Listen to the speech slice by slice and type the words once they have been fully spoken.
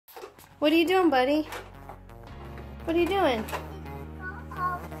What are you doing, buddy? What are you doing?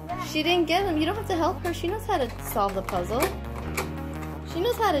 She didn't get them. You don't have to help her. She knows how to solve the puzzle. She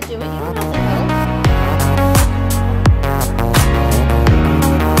knows how to do it. You don't have to help.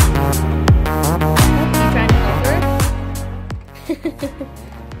 You trying to help her?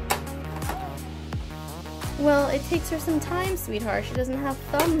 Well, it takes her some time, sweetheart. She doesn't have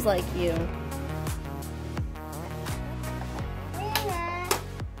thumbs like you.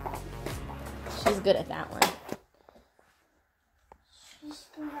 She's good at that one.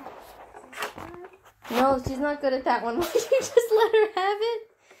 No, she's not good at that one. Why don't you just let her have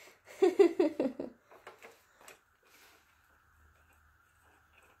it?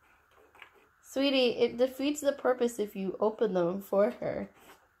 Sweetie, it defeats the purpose if you open them for her.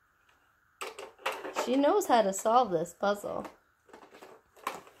 She knows how to solve this puzzle.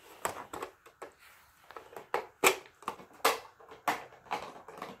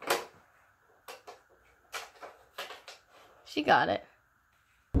 She got it.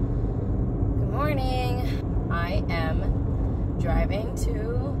 Good morning. I am driving to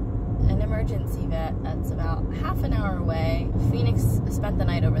an emergency vet that's about half an hour away. Phoenix spent the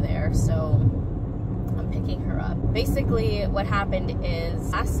night over there, so I'm picking her up. Basically, what happened is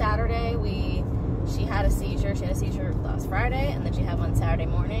last Saturday, she had a seizure. She had a seizure last Friday, and then she had one Saturday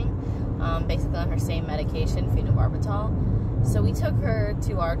morning, basically on her same medication, phenobarbital. So we took her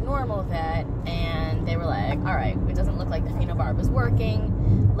to our normal vet, and they were like, all right, it doesn't look like the phenobarb is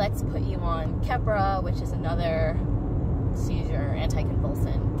working. Let's put you on Keppra, which is another seizure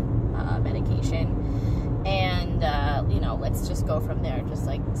anticonvulsant medication. And, you know, let's just go from there. Just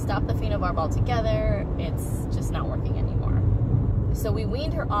like stop the phenobarb altogether. It's just not working anymore. So we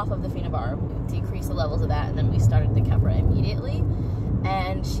weaned her off of the phenobarb, decreased the levels of that, and then we started the Keppra immediately.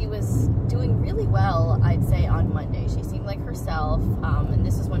 And she was doing really well, I'd say, on Monday. She seemed like herself, and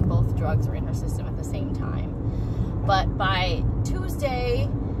this is when both drugs were in her system at the same time. But by Tuesday,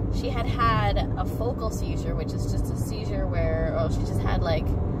 she had a focal seizure, which is just a seizure where, she just had like,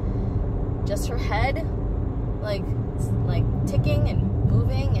 just her head, like ticking and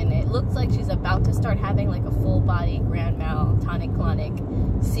moving, and it looks like she's about to start having like a full body grand mal tonic-clonic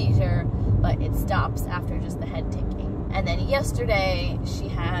seizure, but it stops after just the head ticking. And then yesterday she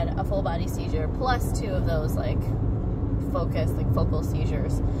had a full body seizure plus 2 of those like focal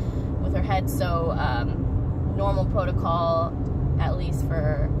seizures with her head. So normal protocol, at least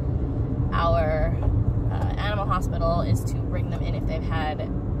for our animal hospital, is to bring them in if they've had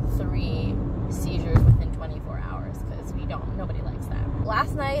 3 seizures within 24 hours, because nobody likes that.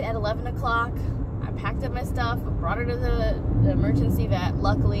 Last night at 11 o'clock, I packed up my stuff, brought her to the emergency vet.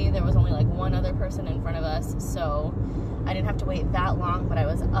 Luckily, there was only like one other person in front of us, so I didn't have to wait that long, but I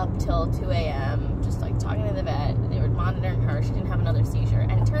was up till 2 a.m. just like talking to the vet. They were monitoring her. She didn't have another seizure.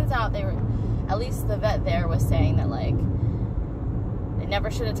 And it turns out at least the vet there was saying that like, they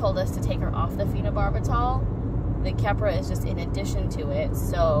never should have told us to take her off the phenobarbital. The Keppra is just in addition to it,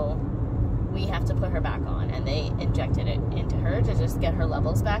 so we have to put her back on, and they injected it into her to just get her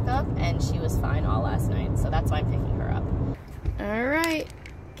levels back up, and she was fine all last night, so that's why I'm picking her up. All right,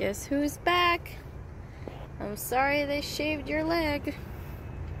 guess who's back? I'm sorry they shaved your leg.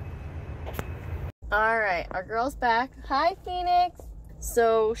 All right, our girl's back. Hi, Phoenix.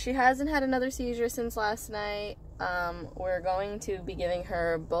 So she hasn't had another seizure since last night. We're going to be giving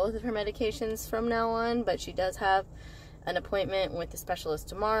her both of her medications from now on, but she does have an appointment with the specialist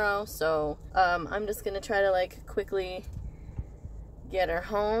tomorrow, so I'm just gonna try to like quickly get her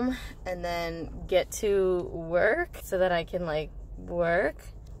home and then get to work so that I can like work.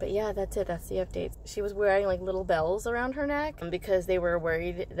 But yeah, that's it. That's the update. She was wearing like little bells around her neck because they were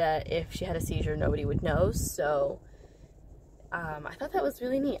worried that if she had a seizure, nobody would know. So I thought that was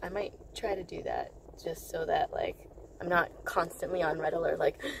really neat. I might try to do that just so that like I'm not constantly on red alert,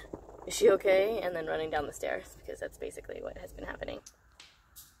 like, is she okay? And then running down the stairs, because that's basically what has been happening.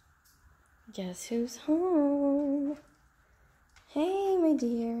 Guess who's home? Hey, my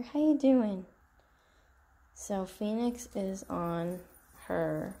dear. How you doing? So Phoenix is on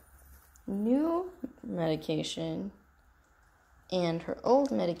her new medication and her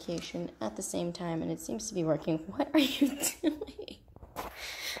old medication at the same time, and it seems to be working. What are you doing?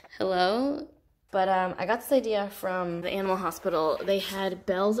 Hello? But I got this idea from the animal hospital. They had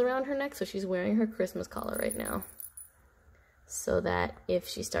bells around her neck, so she's wearing her Christmas collar right now. So that if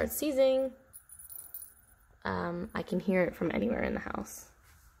she starts seizing, I can hear it from anywhere in the house.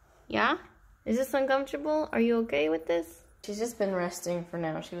 Yeah? Is this uncomfortable? Are you okay with this? She's just been resting for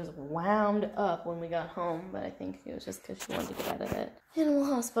now. She was wound up when we got home, but I think it was just because she wanted to get out of that animal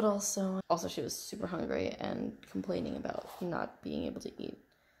hospital. So also she was super hungry and complaining about not being able to eat.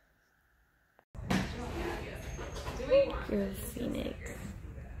 You're a Phoenix.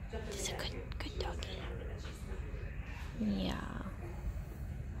 She's a good doggy. Yeah.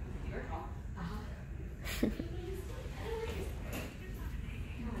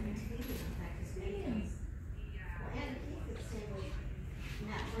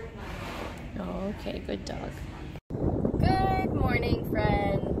 Okay, good dog. Good morning,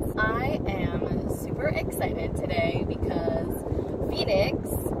 friends. I am super excited today because Phoenix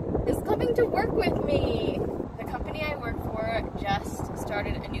is coming to work with me. The company I work for just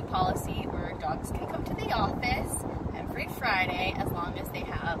started a new policy where dogs can come to the office every Friday as long as they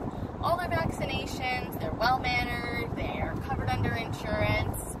have all their vaccinations, they're well-mannered, they're covered under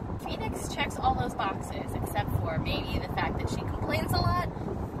insurance. Phoenix checks all those boxes except for maybe the fact that she complains a lot.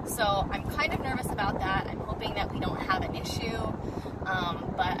 So I'm kind of nervous about that. I'm hoping that we don't have an issue.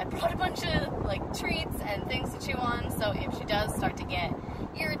 But I brought a bunch of like treats and things to chew on, so if she does start to get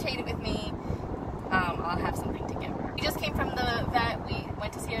irritated with me, I'll have something to give her. We just came from the vet. We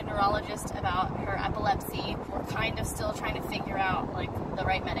went to see a neurologist about her epilepsy. We're kind of still trying to figure out like the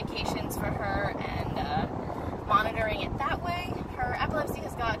right medications for her and monitoring it that way. Her epilepsy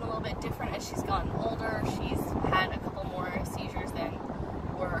has gotten a little bit different as she's gotten older. She's had a couple more seizures than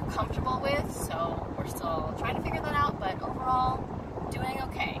we're comfortable with, so we're still trying to figure that out, but overall, doing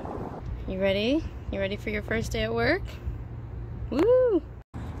okay. You ready? You ready for your first day at work? Woo!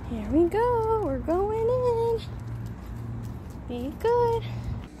 Here we go. We're going in. Be good.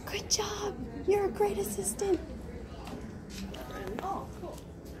 Good job. You're a great assistant. Oh, cool.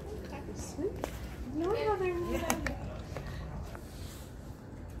 Okay. Sweet. No, yeah.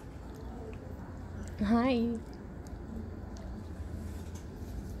 Hi.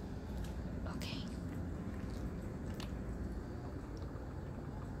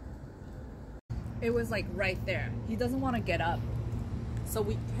 It was like right there. He doesn't want to get up. So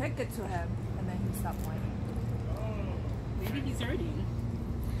we pick it to him and then he stopped whining. Oh, maybe he's hurting.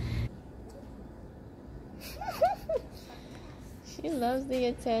 She loves the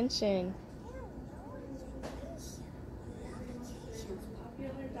attention.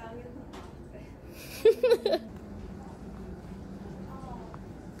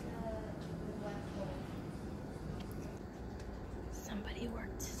 Somebody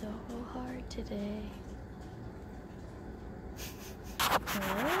worked so hard today.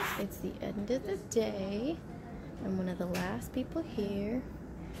 Well, it's the end of the day. I'm one of the last people here.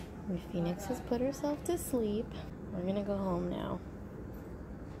 Phoenix has put herself to sleep. We're gonna go home now.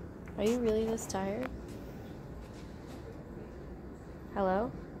 Are you really this tired?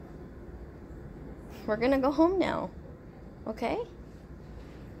 Hello? We're gonna go home now. Okay?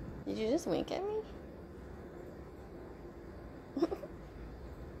 Did you just wink at me?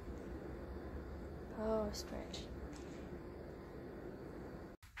 Oh, stretch.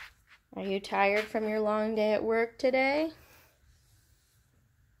 Are you tired from your long day at work today?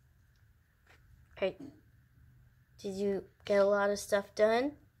 Hey, did you get a lot of stuff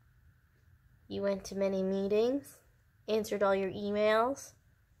done? You went to many meetings? Answered all your emails?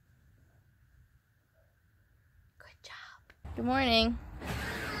 Good job. Good morning.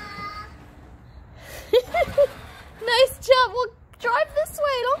 Nice job. Well, drive this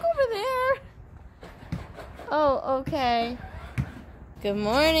way. Don't go over there. Oh, okay. Good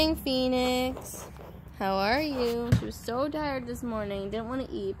morning, Phoenix. How are you? She was so tired this morning. Didn't want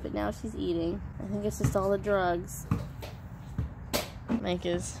to eat, but now she's eating. I think it's just all the drugs. Mike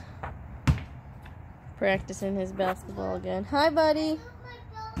is practicing his basketball again. Hi, buddy.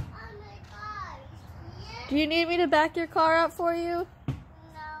 Do you need me to back your car up for you?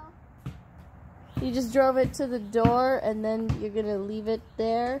 No. You just drove it to the door and then you're gonna leave it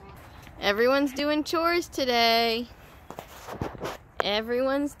there? Everyone's doing chores today.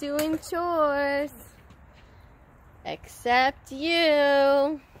 Everyone's doing chores. Except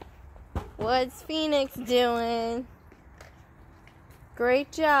you. What's Phoenix doing?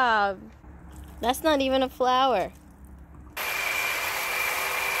 Great job. That's not even a flower.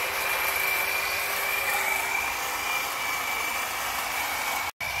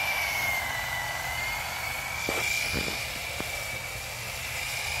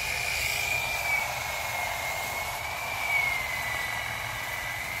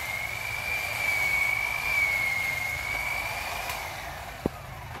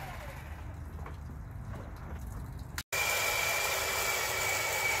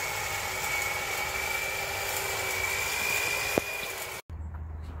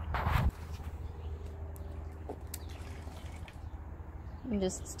 I'm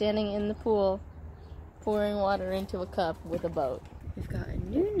just standing in the pool, pouring water into a cup with a boat. We've got a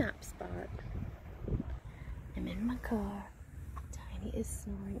new nap spot. I'm in my car. Tiny is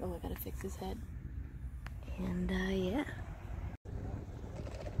snoring. Oh, I gotta fix his head. And yeah.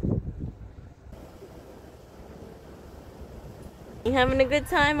 You having a good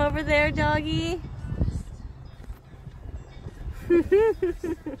time over there, doggy?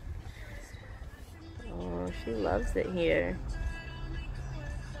 Oh, she loves it here.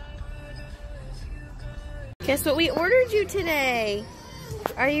 Guess what we ordered you today?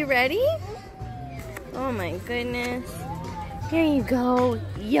 Are you ready? Oh my goodness. Here you go.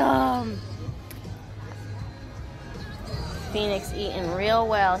 Yum. Phoenix eating real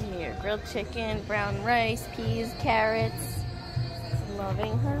well here. Grilled chicken, brown rice, peas, carrots.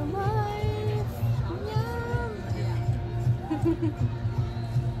 Loving her life. Yum.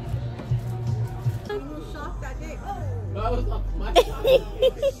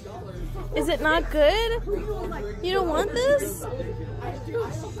 Is it not good? You don't want this?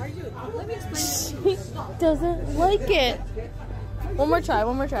 She doesn't like it. One more try,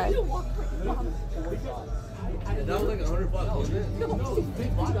 one more try.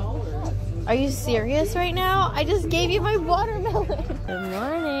 Are you serious right now? I just gave you my watermelon. Good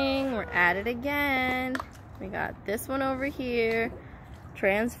morning. We're at it again. We got this one over here,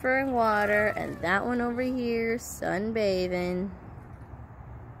 transferring water, and that one over here, sunbathing.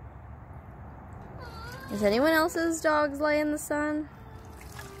 Does anyone else's dogs lay in the sun?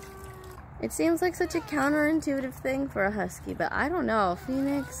 It seems like such a counterintuitive thing for a husky, but I don't know.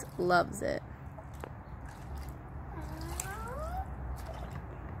 Phoenix loves it.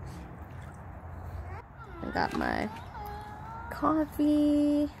 I got my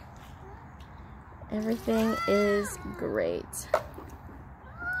coffee. Everything is great.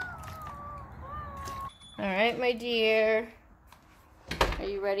 All right, my dear. Are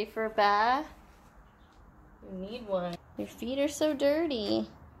you ready for a bath? You need one. Your feet are so dirty.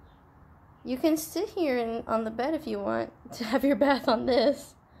 You can sit here on the bed if you want to have your bath on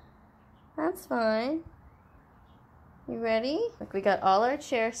this. That's fine. You ready? Like, we got all our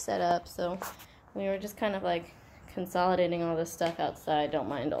chairs set up, so we were just kind of like consolidating all this stuff outside. Don't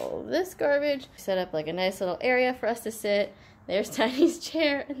mind all of this garbage. Set up like a nice little area for us to sit. There's Tiny's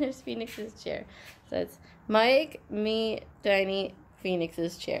chair and there's Phoenix's chair. So it's Mike, me, Tiny,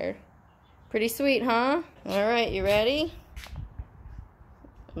 Phoenix's chair. Pretty sweet, huh? All right, you ready?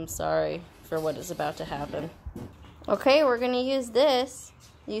 I'm sorry for what is about to happen. Okay, we're gonna use this.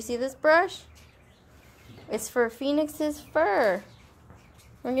 You see this brush? It's for Phoenix's fur.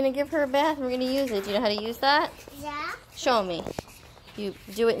 We're gonna give her a bath and we're gonna use it. Do you know how to use that? Yeah. Show me. You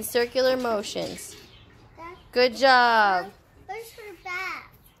do it in circular motions. Good job. Where's her bath?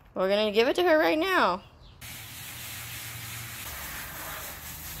 We're gonna give it to her right now.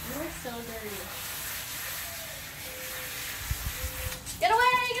 You're so dirty. Get away!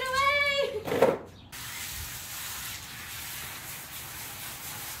 Get away!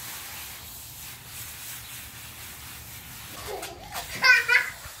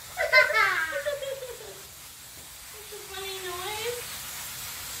 That's a funny noise.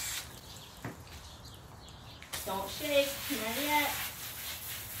 Don't shake. Not yet.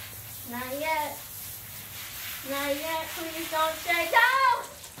 Not yet. Not yet. Please don't shake. No!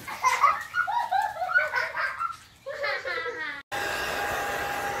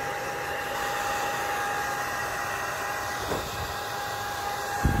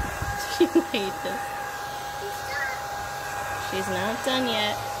 She made this. She's not done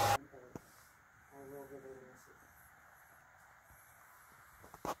yet.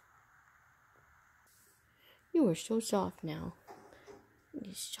 You are so soft now.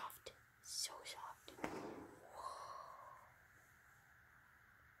 You're soft. So soft.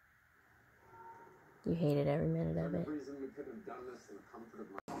 You hated every minute of it.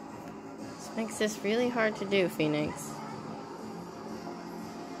 This makes this really hard to do, Phoenix.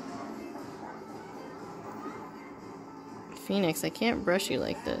 Phoenix, I can't brush you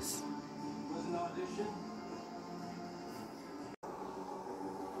like this.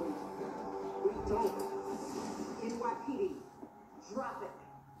 Drop it.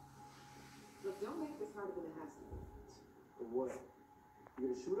 Look, don't make this harder than it has to be. What? You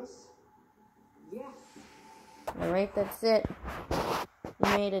gonna shoot us? Yes. Alright, that's it.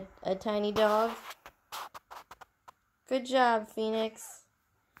 You made a tiny dog. Good job, Phoenix.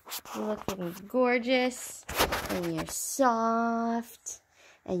 You're looking gorgeous. And you're soft.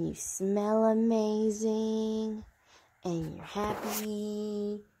 And you smell amazing. And you're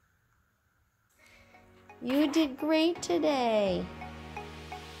happy. You did great today.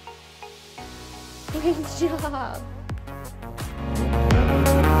 Great job.